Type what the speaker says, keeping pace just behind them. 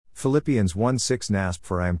Philippians 1:6 NASB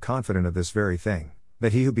For I am confident of this very thing,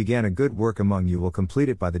 that he who began a good work among you will complete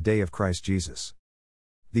it by the day of Christ Jesus.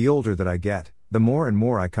 The older that I get, the more and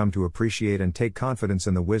more I come to appreciate and take confidence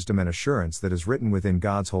in the wisdom and assurance that is written within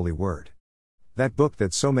God's holy word. That book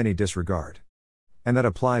that so many disregard. And that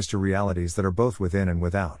applies to realities that are both within and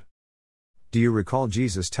without. Do you recall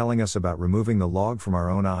Jesus telling us about removing the log from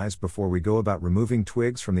our own eyes before we go about removing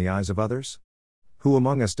twigs from the eyes of others? Who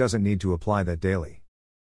among us doesn't need to apply that daily?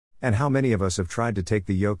 And how many of us have tried to take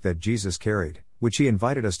the yoke that Jesus carried, which he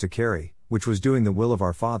invited us to carry, which was doing the will of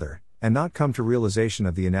our Father, and not come to realization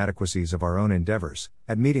of the inadequacies of our own endeavors,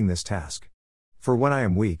 at meeting this task? For when I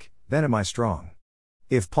am weak, then am I strong.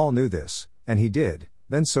 If Paul knew this, and he did,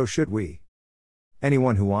 then so should we.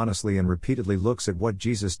 Anyone who honestly and repeatedly looks at what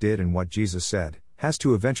Jesus did and what Jesus said, has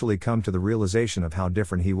to eventually come to the realization of how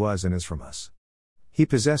different he was and is from us. He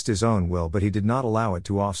possessed his own will, but he did not allow it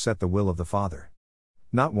to offset the will of the Father.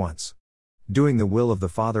 Not once. Doing the will of the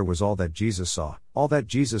Father was all that Jesus saw, all that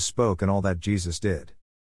Jesus spoke, and all that Jesus did.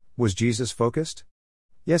 Was Jesus focused?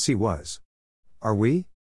 Yes, he was. Are we?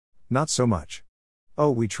 Not so much.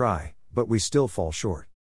 Oh, we try, but we still fall short.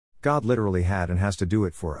 God literally had and has to do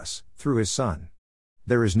it for us, through his Son.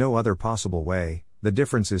 There is no other possible way, the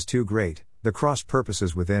difference is too great, the cross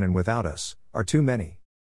purposes within and without us, are too many.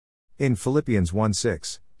 In Philippians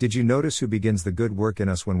 1:6, did you notice who begins the good work in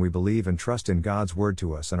us when we believe and trust in God's word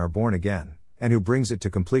to us and are born again, and who brings it to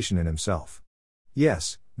completion in himself?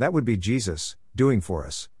 Yes, that would be Jesus, doing for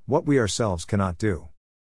us what we ourselves cannot do.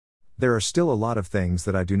 There are still a lot of things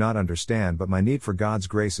that I do not understand, but my need for God's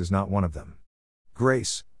grace is not one of them.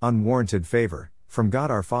 Grace, unwarranted favor, from God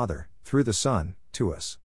our Father, through the Son, to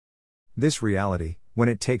us. This reality, when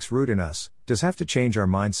it takes root in us, does have to change our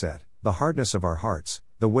mindset, the hardness of our hearts,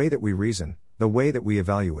 the way that we reason, the way that we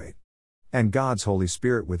evaluate. And God's Holy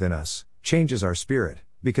Spirit within us changes our spirit,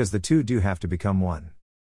 because the two do have to become one.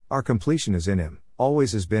 Our completion is in him,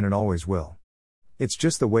 always has been and always will. It's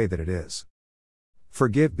just the way that it is.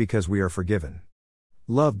 Forgive because we are forgiven.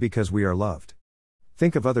 Love because we are loved.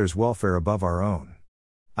 Think of others' welfare above our own.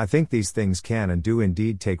 I think these things can and do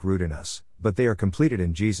indeed take root in us, but they are completed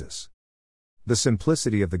in Jesus. The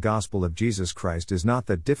simplicity of the gospel of Jesus Christ is not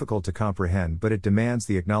that difficult to comprehend, but it demands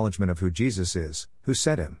the acknowledgement of who Jesus is, who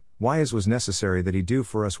sent him, why it was necessary that he do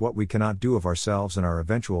for us what we cannot do of ourselves, and our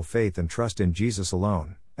eventual faith and trust in Jesus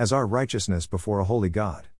alone, as our righteousness before a holy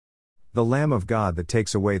God. The Lamb of God that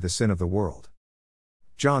takes away the sin of the world.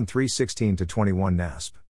 John 3:16-21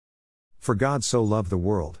 NASB. For God so loved the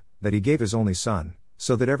world, that he gave his only Son,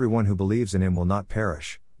 so that everyone who believes in him will not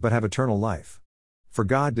perish, but have eternal life. For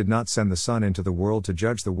God did not send the Son into the world to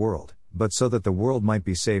judge the world, but so that the world might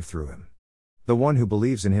be saved through him. The one who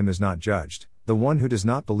believes in him is not judged, the one who does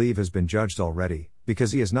not believe has been judged already,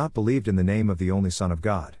 because he has not believed in the name of the only Son of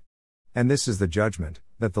God. And this is the judgment,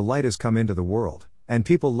 that the light has come into the world, and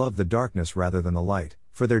people love the darkness rather than the light,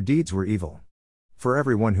 for their deeds were evil. For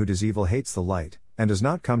everyone who does evil hates the light, and does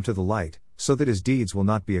not come to the light, so that his deeds will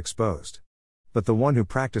not be exposed. But the one who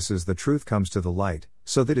practices the truth comes to the light,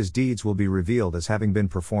 so that his deeds will be revealed as having been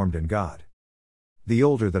performed in God. The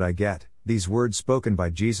older that I get, these words spoken by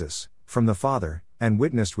Jesus, from the Father, and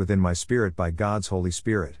witnessed within my spirit by God's Holy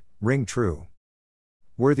Spirit, ring true.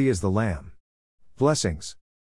 Worthy is the Lamb. Blessings.